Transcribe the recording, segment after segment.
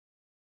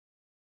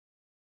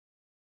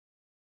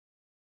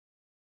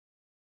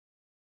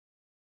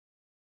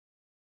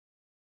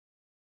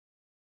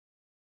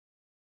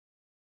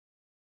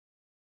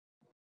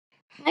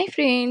Hi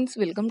friends,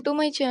 welcome to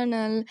my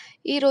channel.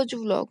 ఈరోజు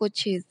vlog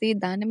వచ్చేసి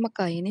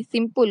దానిమ్మకాయని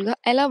సింపుల్‌గా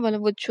ఎలా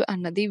వలవచ్చు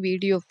అన్నది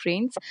వీడియో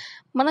ఫ్రెండ్స్.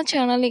 మన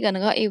ఛానల్‌ని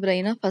గనక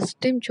ఎవరైనా ఫస్ట్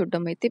టైమ్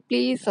చూడడం అయితే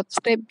ప్లీజ్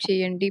సబ్స్క్రైబ్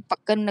చేయండి.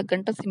 పక్కనున్న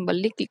గంట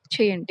సింబల్‌ని క్లిక్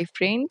చేయండి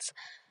ఫ్రెండ్స్.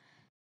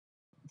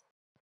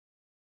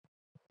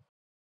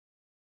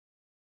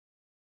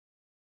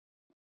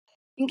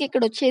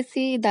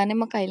 ఇంకిక్కడొచ్చేసి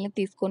దానిమ్మకాయలని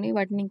తీసుకొని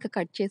వాటిని ఇంకా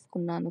కట్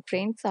చేసుకున్నాను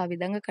ఫ్రెండ్స్. ఆ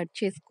విధంగా కట్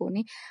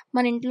చేసుకొని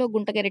మన ఇంట్లో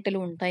గుంట గరిటెలు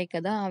ఉంటాయి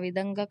కదా! ఆ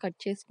విధంగా కట్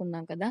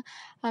చేసుకున్నాం కదా!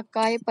 ఆ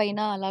కాయ పైన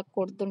అలా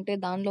కొడుతుంటే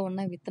దానిలో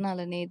ఉన్న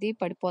విత్తనాలనేది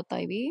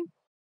పడిపోతాయి.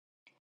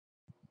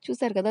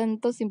 చూసారు కదా!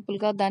 ఎంతో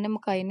సింపుల్‌గా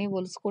దానిమ్మకాయని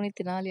ఒలుసుకొని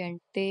తినాలి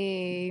అంటే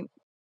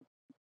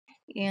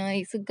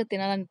ఇసుగ్గా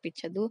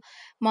తినాలనిపిచ్చదు.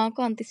 మాకు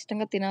అంత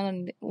ఇష్టంగా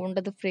తినాలని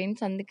ఉండదు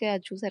ఫ్రెండ్స్. అందుకే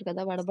అది చూసారు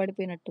కదా!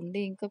 వడబడిపోయినట్టుంది.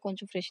 ఇంకా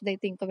కొంచెం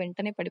ఫ్రెష్‌దయితే ఇంకా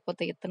వెంటనే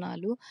పడిపోతాయి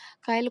ఇత్తనాలు.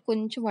 కాయలు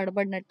కొంచెం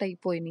వడబడినట్టు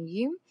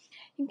అయిపోయినియి.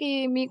 ఇంక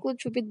మీకు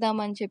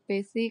చూపిద్దామని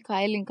చెప్పేసి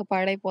కాయలు ఇంకా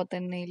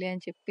పాడైపోతున్నాయిలే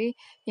అని చెప్పి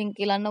ఇంక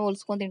ఇలాన్న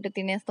ఒలుసుకొని తింటే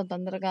తినేస్తాం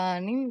తొందరగా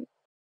అని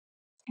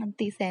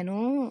తీశాను.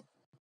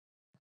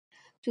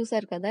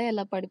 చూసారు కదా!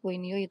 ఎలా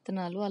పడిపోయినాయో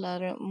ఇత్తనాలు. అలా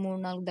 3,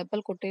 4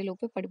 దెబ్బలు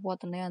కొట్టేలోపే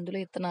పడిపోతున్నాయి అందులో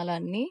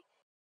ఇత్తనాలన్నీ.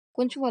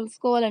 కొంచెం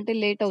వలుసుకోవాలంటే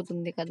లేట్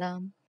అవుతుంది కదా!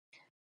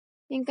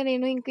 ఇంక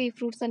ఈ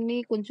ఫ్రూట్స్ అన్నీ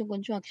కొంచెం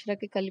కొంచెం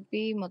అక్షరకి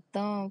కలిపి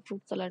మొత్తం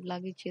ఫ్రూట్ సలాడ్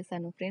లాగా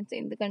ఇచ్చేసాను ఫ్రెండ్స్.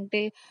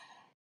 ఎందుకంటే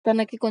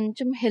తనకి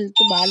కొంచెం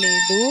హెల్త్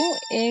బాలేదు.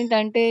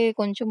 ఏంటంటే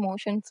కొంచెం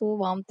మోషన్స్,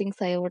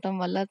 వామిటింగ్స్ అవ్వటం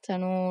వల్ల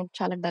తను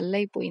చాలా డల్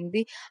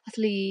అయిపోయింది.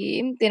 అసలు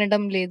ఏం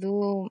తినడం లేదు.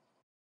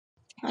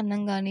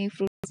 అన్నం గాని,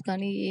 ఫ్రూట్స్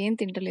కానీ ఏం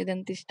తింటలేదు.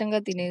 ఎంత ఇష్టంగా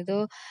తినేదో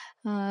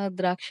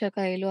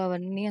ద్రాక్షకాయలు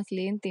అవన్నీ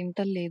అసలేం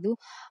తింటలేదు.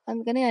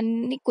 అందుకని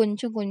అన్నీ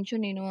కొంచెం కొంచెం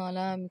నేను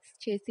అలా మిక్స్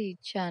చేసి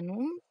ఇచ్చాను.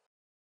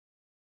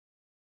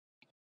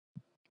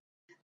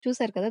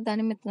 చూసారు కదా!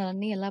 దానిమ్మ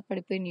విత్తనాలన్నీ ఎలా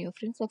పడిపోయినాయో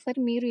ఫ్రెండ్స్. ఒకసారి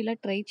మీరు ఇలా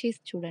ట్రై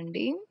చేసి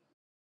చూడండి.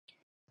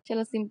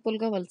 చాలా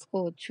సింపుల్‌గా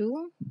వలుసుకోవచ్చు.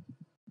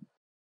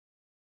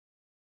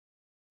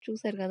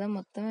 చూసారు కదా!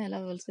 మొత్తం ఎలా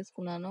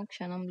వలిసేసుకున్నానో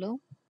క్షణంలో.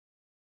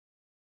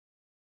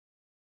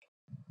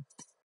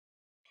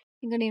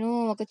 ఇంక నేను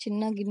ఒక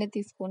చిన్న గిన్నె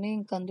తీసుకొని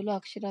ఇంక అందులో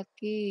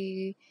అక్షరాకి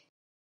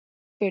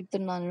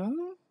పెడుతున్నాను.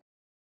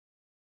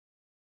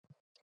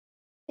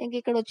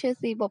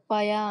 ఇంకిక్కడొచ్చేసి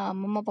పప్పాయ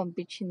అమ్మమ్మ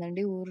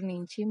పంపించిందండి ఊరు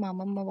నుంచి. మా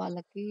అమ్మమ్మ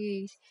వాళ్ళకి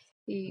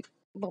ఈ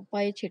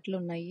బొప్పాయి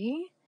చెట్లున్నాయి.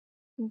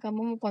 ఇంక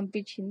అమ్మమ్మ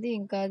పంపించింది.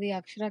 ఇంకా అది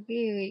అక్షరాకి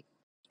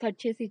కట్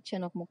చేసి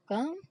ఇచ్చాను ఒక ముక్క.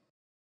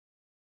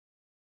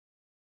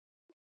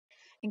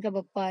 ఇంకా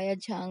బొప్పాయ,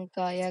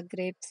 జాంకాయ,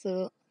 గ్రేప్స్,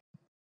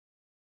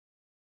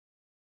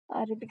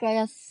 అరటికాయ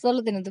అస్సలు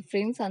తినదు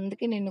ఫ్రెండ్స్.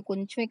 అందుకే నేను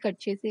కొంచెమే కట్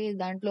చేసి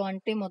దాంట్లో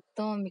అంటే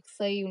మొత్తం మిక్స్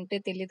అయ్యి ఉంటే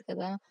తెలీదు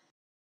కదా!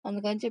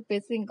 అందుకని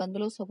చెప్పేసి ఇంక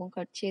అందులో సగం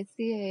కట్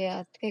చేసి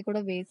అరటికాయ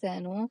కూడా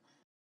వేశాను.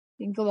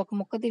 ఇంకా ఒక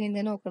ముక్క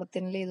తినింది గానీ ఒకటి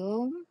తినలేదు.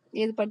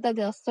 ఏది పడితే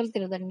అది అస్సలు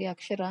తినదండి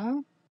అక్షర.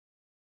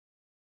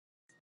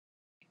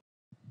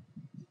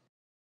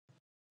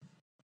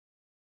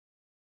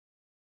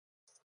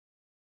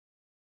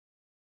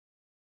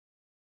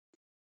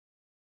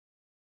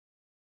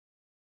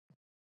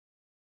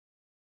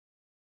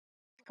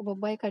 ఒక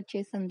బొబ్బాయి కట్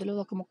చేసి అందులో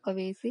ఒక ముక్క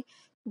వేసి,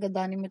 ఇంకా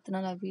దానిమ్మ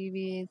విత్తనాలు అవి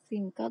ఇవి వేసి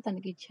ఇంకా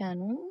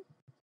తనకిచ్చాను.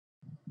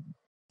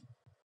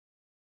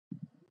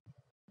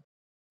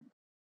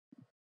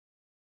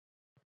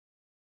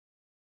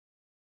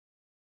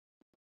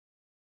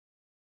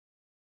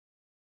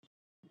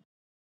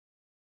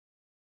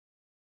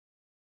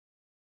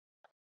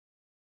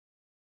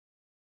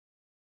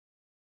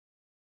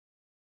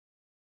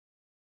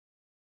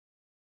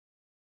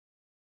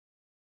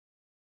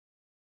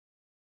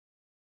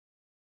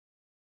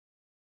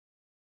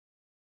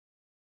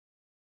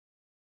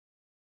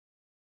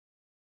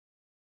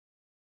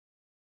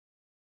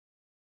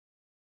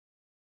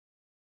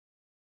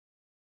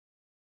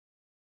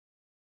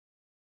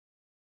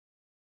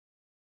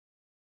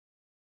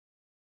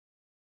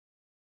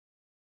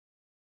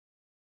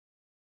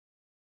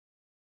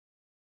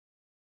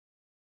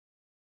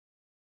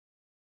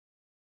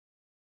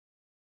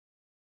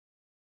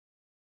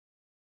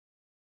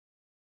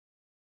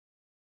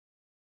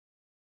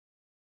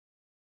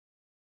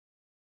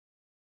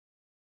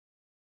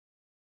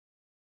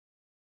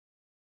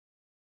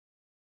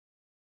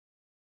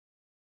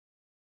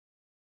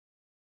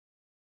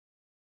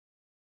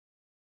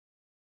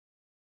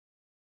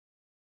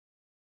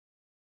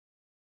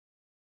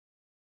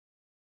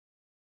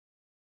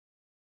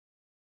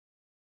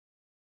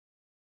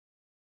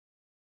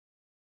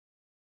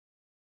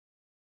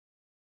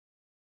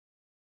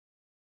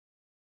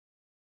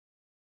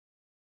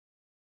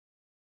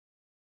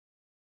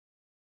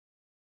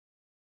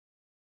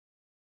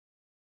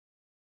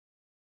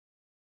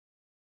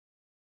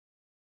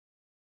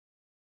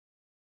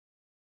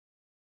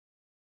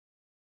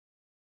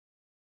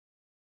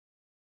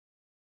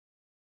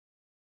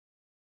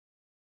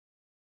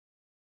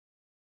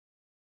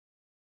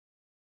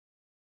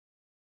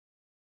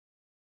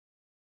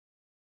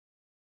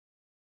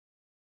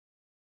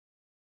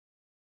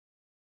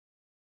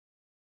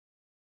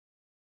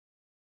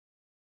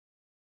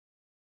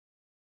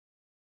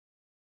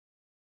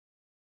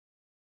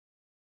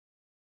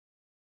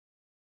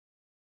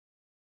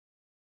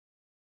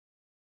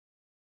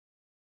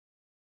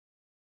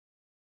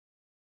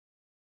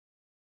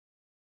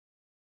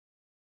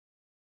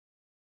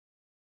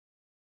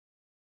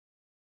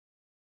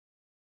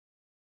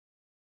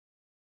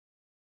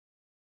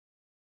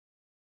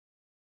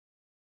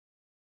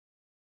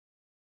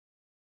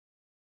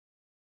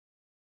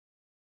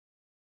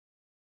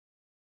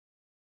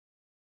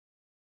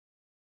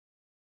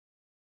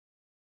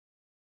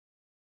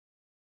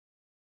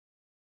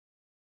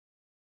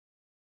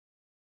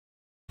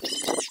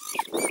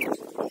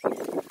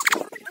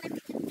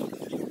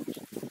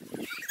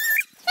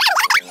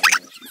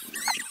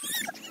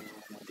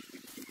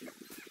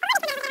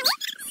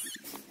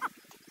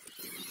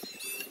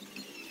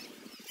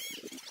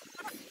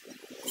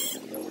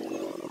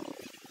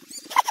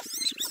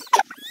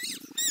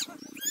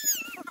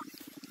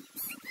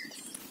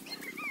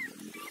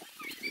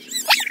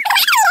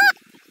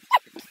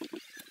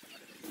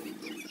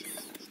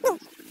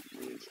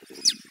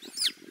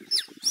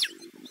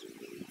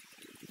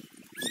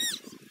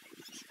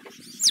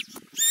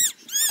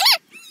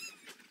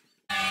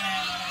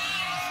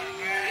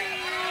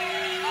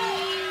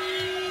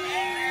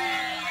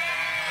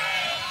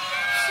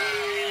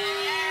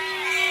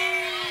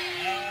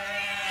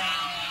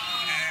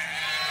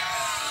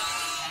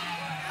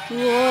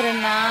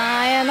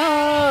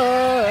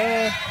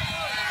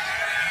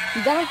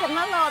 జనం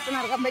తిన్నాళ్ళు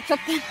అవుతున్నారు కాబట్టి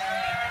చెప్తే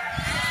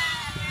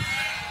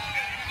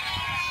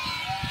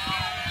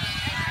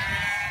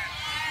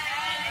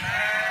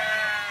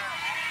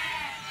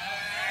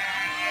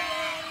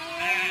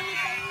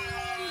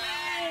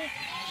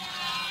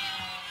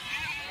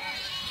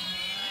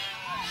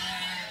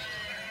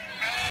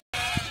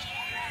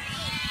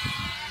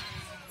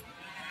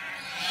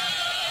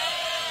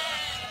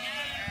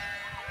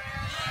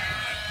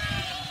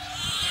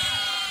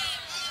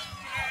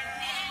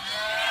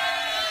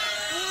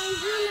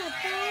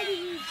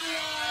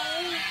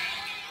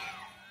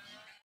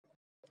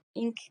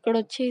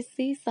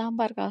ఇంకిక్కడొచ్చేసి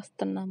సాంబార్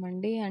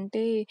కాస్తున్నామండి.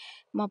 అంటే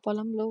మా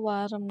పొలంలో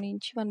వారం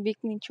నుంచి 1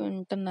 వీక్ నుంచి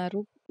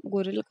ఉంటున్నారు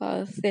గొర్రెలు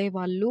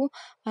కాసేవాళ్ళు.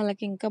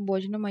 వాళ్ళకింకా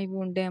భోజనం అవి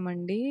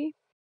వండామండి.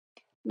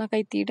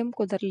 నాకయి తీయడం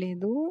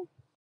కుదరలేదు.